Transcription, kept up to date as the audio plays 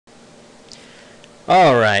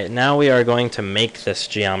Alright, now we are going to make this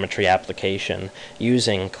geometry application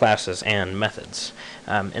using classes and methods.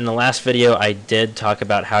 In the last video I did talk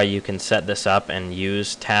about how you can set this up and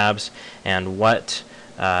use tabs and what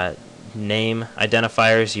name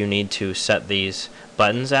identifiers you need to set these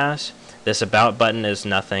buttons as. This about button is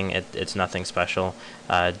nothing, it's nothing special.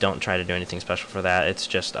 Don't try to do anything special for that. It's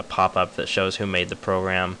just a pop-up that shows who made the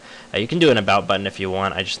program. You can do an about button if you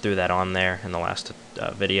want. I just threw that on there in the last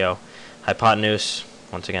video. Hypotenuse,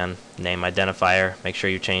 once again, name identifier, make sure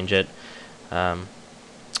you change it.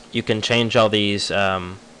 You can change all these, these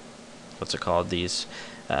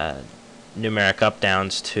numeric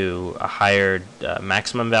up-downs to a higher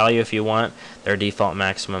maximum value if you want. Their default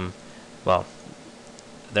maximum, well,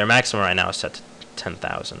 their maximum right now is set to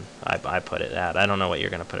 10,000. I put it at. I don't know what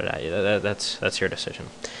you're going to put it at. That's your decision.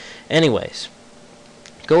 Anyways,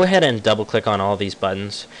 go ahead and double click on all these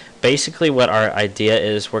buttons. Basically what our idea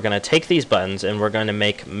is, we're going to take these buttons and we're going to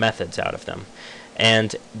make methods out of them.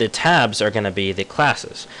 And the tabs are going to be the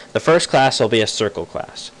classes. The first class will be a circle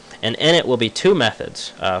class. And in it will be two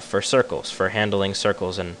methods for circles, for handling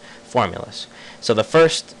circles and formulas. So the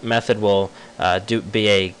first method will be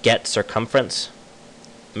a get circumference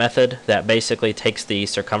method that basically takes the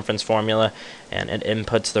circumference formula and it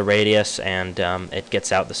inputs the radius and it gets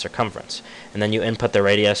out the circumference. And then you input the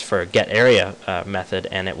radius for get area method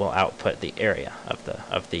and it will output the area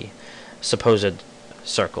of the supposed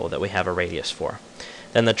circle that we have a radius for.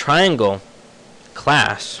 Then the triangle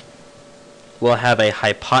class will have a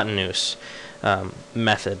hypotenuse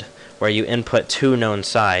method where you input two known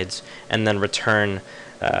sides and then return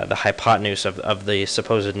the hypotenuse of the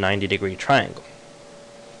supposed 90-degree triangle.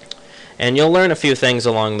 And you'll learn a few things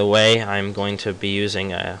along the way. I'm going to be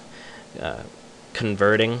using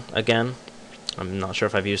converting again. I'm not sure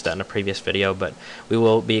if I've used that in a previous video, but we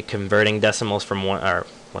will be converting decimals from one, or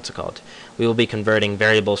we will be converting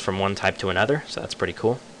variables from one type to another, so that's pretty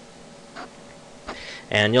cool.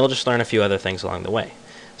 And you'll just learn a few other things along the way.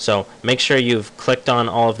 So make sure you've clicked on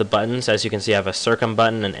all of the buttons. As you can see, I have a circum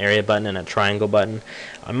button, an area button, and a triangle button.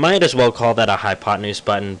 I might as well call that a hypotenuse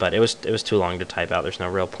button, but it was too long to type out. There's no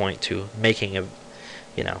real point to making it,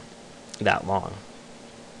 that long.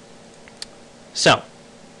 So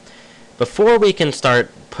before we can start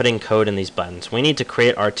putting code in these buttons, we need to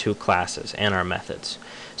create our two classes and our methods.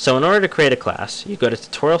 So in order to create a class, you go to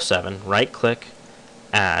Tutorial 7, right-click,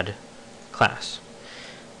 Add Class.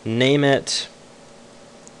 Name it.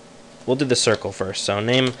 We'll do the circle first. So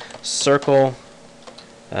name circle.cs.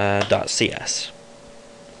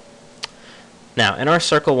 Now, in our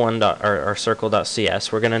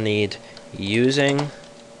circle.cs, we're going to need using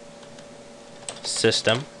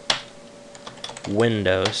system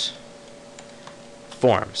Windows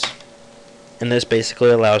forms. And this basically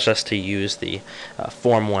allows us to use the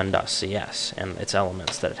form1.cs and its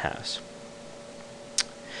elements that it has.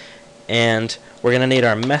 And we're going to need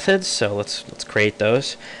our methods, so let's create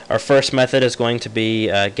those. Our first method is going to be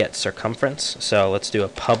get circumference. So let's do a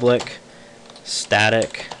public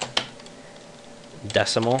static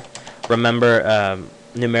decimal. Remember,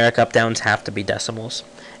 numeric up-downs have to be decimals.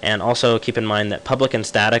 And also keep in mind that public and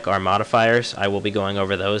static are modifiers. I will be going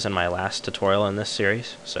over those in my last tutorial in this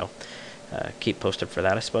series, so keep posted for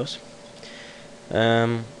that, I suppose.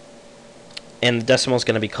 And the decimal is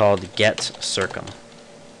going to be called get circum.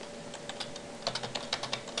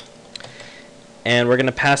 And we're going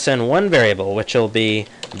to pass in one variable, which will be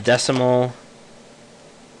decimal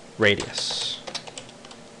radius.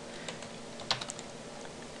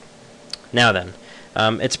 Now then,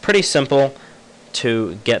 it's pretty simple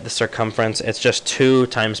to get the circumference. It's just 2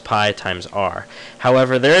 times pi times r.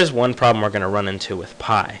 However, there is one problem we're going to run into with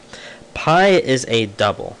pi. Pi is a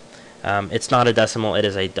double. It's not a decimal, it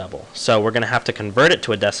is a double. So we're going to have to convert it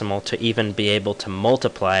to a decimal to even be able to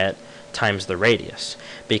multiply it times the radius,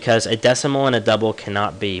 because a decimal and a double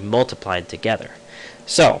cannot be multiplied together.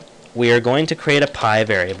 So we are going to create a pi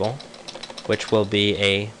variable, which will be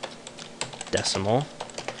a decimal,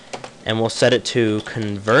 and we'll set it to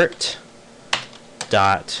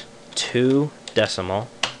convert.toDecimal.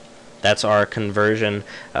 That's our conversion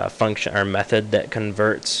function, our method that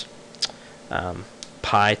converts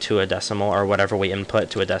pi to a decimal, or whatever we input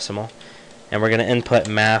to a decimal. And we're going to input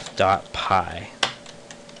math.pi.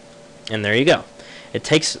 And there you go. It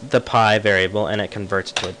takes the pi variable and it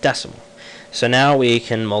converts it to a decimal. So now we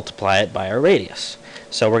can multiply it by our radius.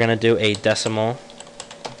 So we're going to do a decimal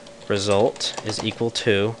result is equal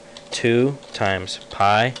to 2 times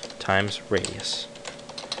pi times radius.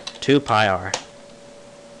 2 pi r.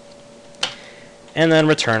 And then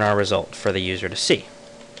return our result for the user to see.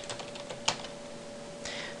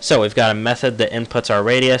 So we've got a method that inputs our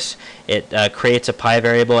radius. It creates a pi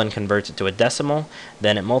variable and converts it to a decimal.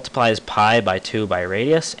 Then it multiplies pi by 2 by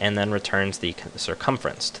radius, and then returns the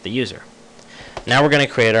circumference to the user. Now we're going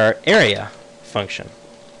to create our area function.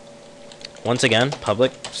 Once again,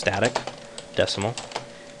 public static decimal,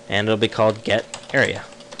 and it'll be called getArea.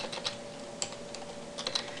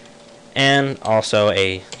 And also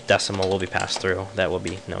a decimal will be passed through that will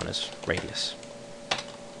be known as radius.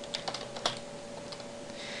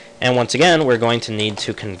 And once again, we're going to need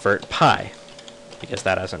to convert pi, because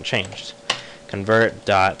that hasn't changed. Convert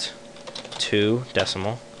dot to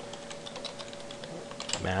decimal.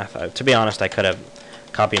 Math. To be honest, I could have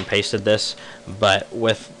copy and pasted this, but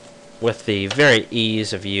with the very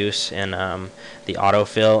ease of use in the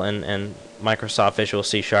autofill and Microsoft Visual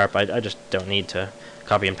C#, I just don't need to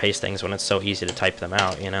copy and paste things when it's so easy to type them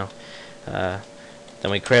out, you know.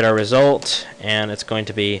 Then we create our result, and it's going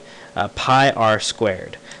to be pi r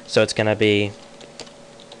squared. So it's going to be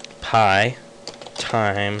pi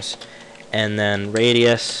times, and then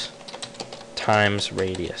radius times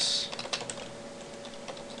radius,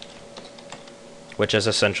 which is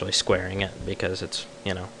essentially squaring it because it's,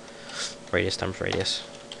 you know, radius times radius.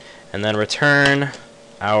 And then return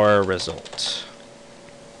our result.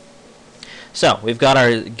 So we've got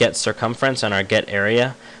our get circumference and our get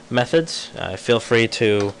area methods. Feel free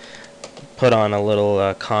to put on a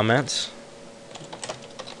little comment.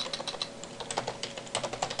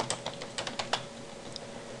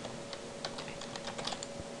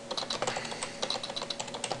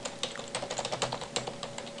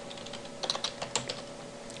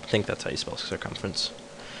 I think that's how you spell circumference.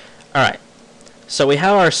 Alright, so we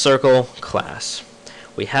have our circle class.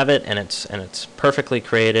 We have it, and it's perfectly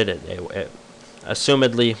created. It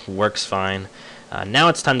assumedly works fine. Now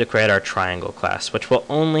it's time to create our triangle class, which will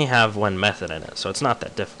only have one method in it, so it's not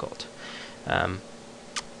that difficult.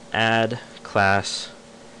 Add class,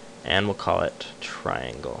 and we'll call it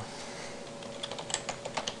triangle.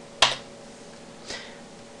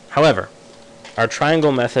 However, our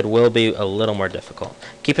triangle method will be a little more difficult.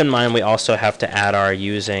 Keep in mind we also have to add our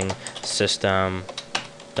using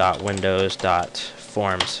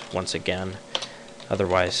system.windows.forms once again.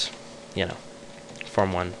 Otherwise, you know,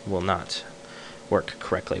 form 1 will not work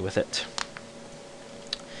correctly with it.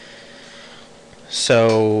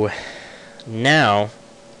 So now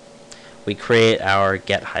we create our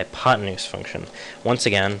getHypotenuse function. Once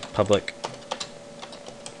again, public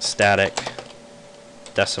static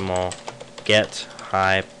decimal get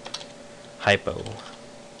hypo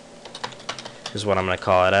is what I'm going to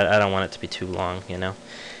call it. I don't want it to be too long, you know.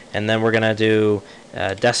 And then we're going to do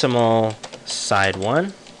decimal side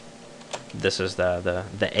 1. This is the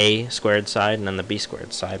a squared side, and then the b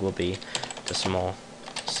squared side will be decimal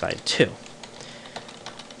side 2.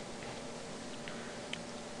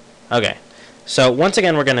 Okay, so once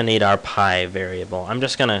again we're going to need our pi variable. I'm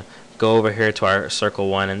just going to go over here to our circle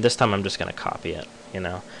 1, and this time I'm just going to copy it, you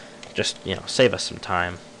know. Just, you know, save us some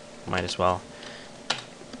time. Might as well.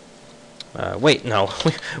 Wait, no,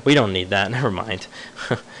 we don't need that. Never mind.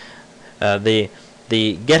 The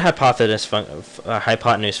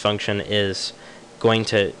getHypotenuse function is going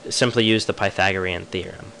to simply use the Pythagorean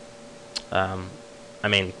theorem. I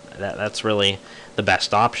mean, that's really the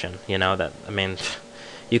best option. You know, that, I mean,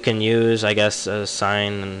 you can use, I guess,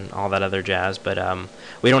 sine and all that other jazz, but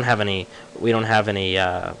we don't have any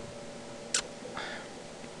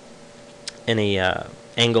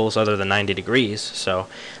angles other than 90 degrees, so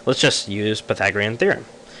let's just use Pythagorean theorem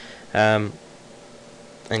and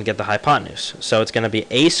get the hypotenuse. So it's going to be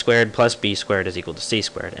a squared plus b squared is equal to c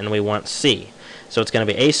squared, and we want c. So it's going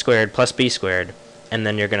to be a squared plus b squared, and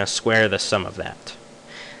then you're going to square the sum of that.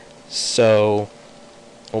 So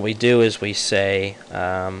what we do is we say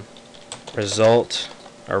result,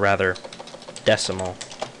 or rather decimal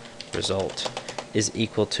result, is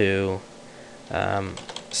equal to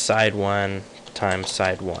side 1 times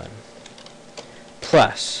side 1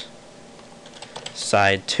 plus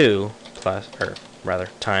side 2 plus, or rather,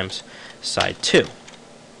 times side 2.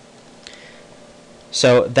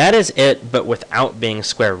 So that is it, but without being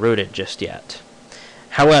square rooted just yet.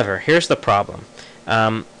 However, here's the problem.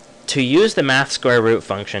 To use the math square root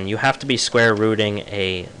function, you have to be square rooting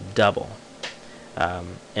a double,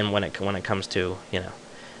 and when it comes to, you know,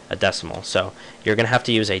 a decimal. So you're going to have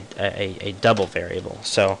to use a double variable.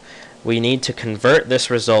 So we need to convert this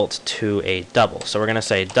result to a double. So we're going to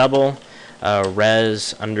say double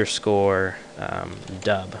res underscore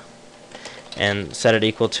dub, and set it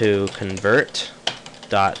equal to convert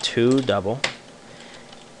dot to double,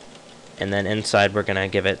 and then inside we're going to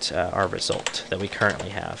give it our result that we currently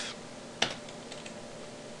have.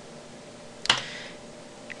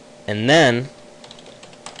 And then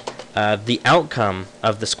the outcome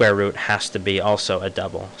of the square root has to be also a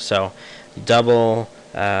double. So double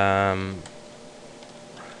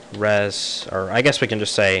res, or I guess we can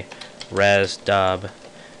just say res dub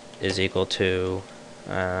is equal to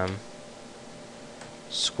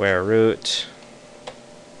square root.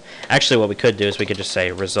 Actually, what we could do is we could just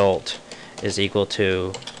say result is equal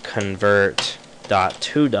to convert dot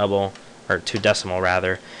to double, or to decimal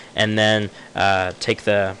rather, and then take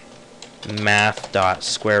the math dot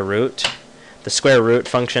square root. The square root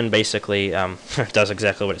function basically does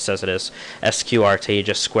exactly what it says it is. SQRT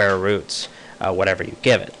just square roots whatever you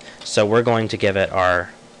give it. So we're going to give it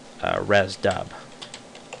our res dub.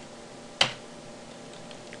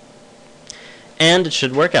 And it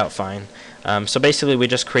should work out fine. So basically we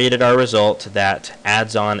just created our result that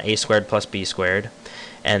adds on a squared plus b squared,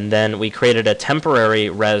 and then we created a temporary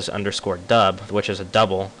res underscore dub, which is a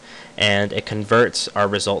double, and it converts our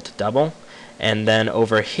result to double. And then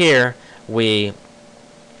over here we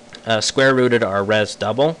square rooted our res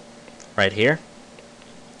double right here,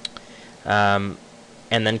 and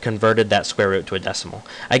then converted that square root to a decimal.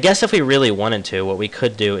 I guess if we really wanted to, what we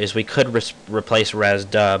could do is we could replace res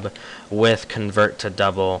dub with convert to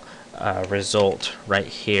double result right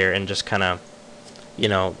here, and just kind of, you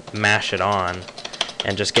know, mash it on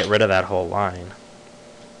and just get rid of that whole line.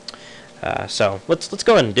 So let's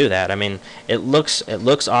go ahead and do that. I mean, it looks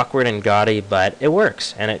awkward and gaudy, but it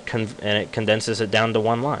works, and it condenses it down to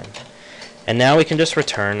one line. And now we can just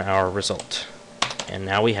return our result, and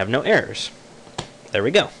now we have no errors. There we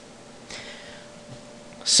go.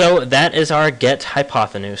 So that is our get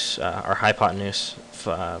hypotenuse,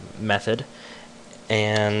 method,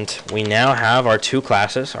 and we now have our two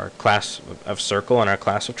classes, our class of circle and our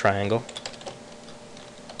class of triangle.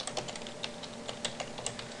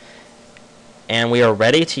 And we are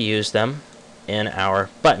ready to use them in our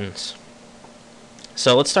buttons.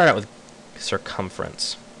 So let's start out with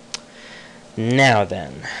circumference. Now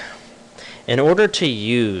then, in order to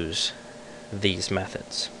use these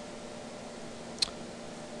methods,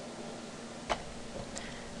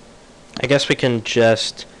 I guess we can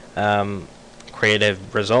just create a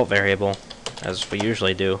result variable, as we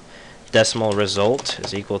usually do. Decimal result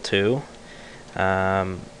is equal to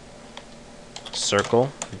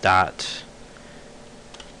circle dot,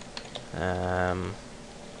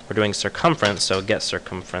 we're doing circumference, so get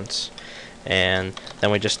circumference, and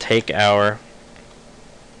then we just take our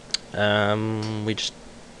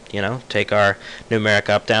take our numeric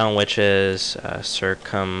up down, which is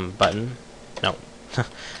circum button. No,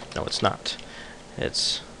 no, it's not.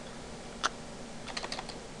 It's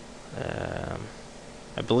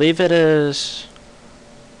I believe it is.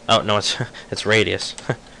 Oh no, it's radius.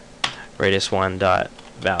 Radius 1 dot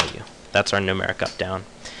value. That's our numeric up down.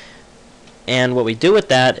 And what we do with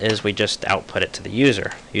that is we just output it to the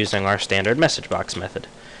user using our standard message box method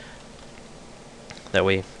that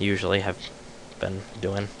we usually have been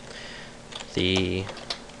doing. The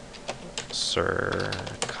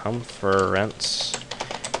circumference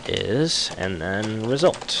is, and then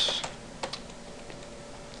result.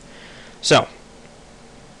 So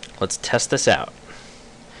let's test this out.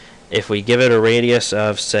 If we give it a radius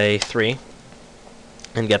of, say, 3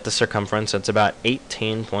 and get the circumference, it's about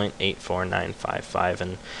 18.84955,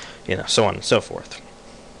 and so on and so forth.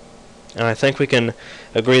 And I think we can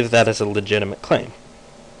agree that that is a legitimate claim.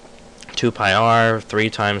 2 pi r, 3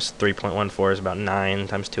 times 3.14 is about 9,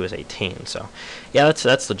 times 2 is 18. So yeah,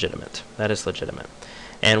 that's legitimate. That is legitimate.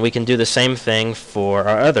 And we can do the same thing for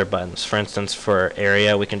our other buttons. For instance, for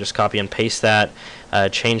area, we can just copy and paste that,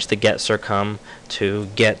 change the get circum to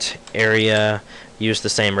get area, use the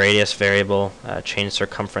same radius variable, change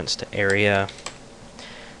circumference to area.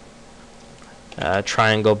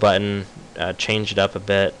 Triangle button, change it up a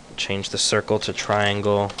bit, change the circle to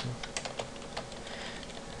triangle.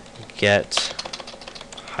 Get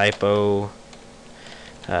hypo,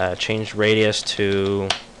 change radius to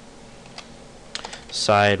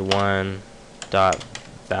side 1 dot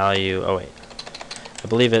value. Oh wait, I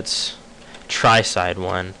believe it's try side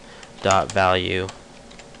 1 dot value,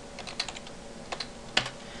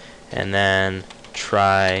 and then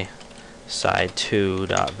try side 2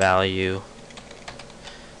 dot value.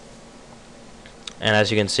 And as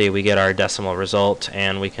you can see, we get our decimal result,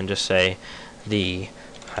 and we can just say the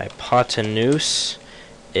hypotenuse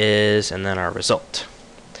is, and then our result.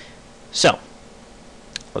 So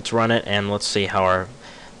let's run it and let's see how our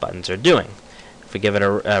buttons are doing. If we give it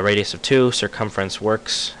a radius of 2, circumference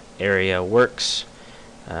works, area works.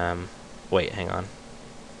 Wait, hang on.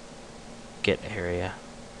 Get area,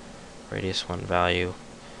 radius 1 value.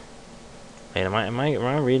 Wait, am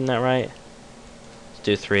I reading that right?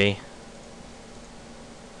 do 3.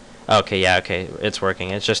 Okay, yeah, okay, it's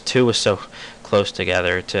working. It's just 2 was so close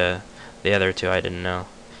together to the other 2, I didn't know.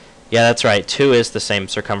 Yeah, that's right. 2 is the same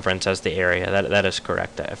circumference as the area. That is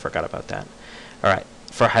correct. I forgot about that. All right.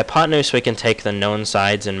 For hypotenuse, we can take the known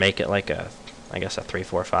sides and make it like I guess a 3,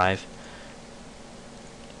 4, 5.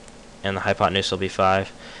 And the hypotenuse will be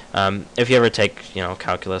 5. If you ever take,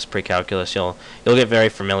 calculus, pre-calculus, you'll get very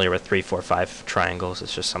familiar with 3, 4, 5 triangles.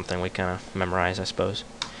 It's just something we kind of memorize, I suppose.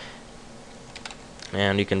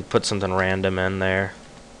 And you can put something random in there.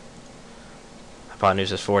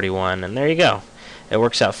 Hypotenuse is 41, and there you go. It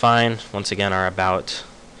works out fine. Once again, our about.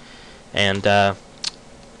 And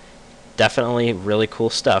definitely really cool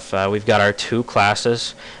stuff. We've got our 2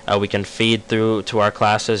 classes. We can feed through to our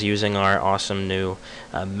classes using our awesome new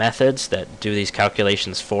methods that do these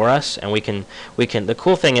calculations for us. And we can. The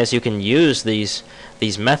cool thing is you can use these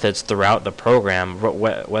methods throughout the program.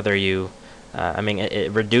 Whether you,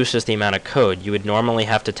 it reduces the amount of code. You would normally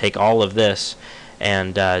have to take all of this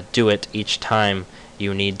and do it each time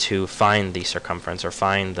you need to find the circumference or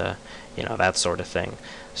find the, that sort of thing.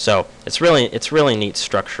 So it's really neat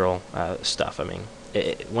structural stuff.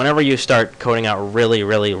 Whenever you start coding out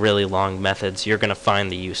really long methods, you're going to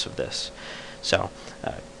find the use of this. So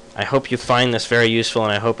I hope you find this very useful,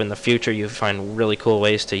 and I hope in the future you find really cool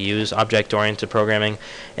ways to use object-oriented programming.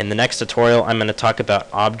 In the next tutorial, I'm going to talk about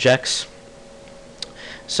objects.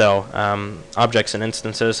 So objects and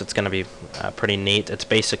instances, it's going to be pretty neat. It's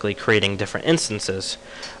basically creating different instances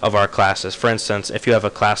of our classes. For instance, if you have a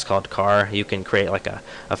class called car, you can create like a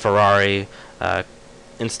Ferrari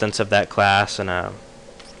instance of that class and a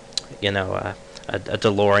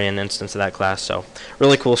DeLorean instance of that class. So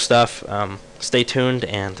really cool stuff. Stay tuned,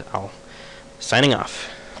 and I'll signing off.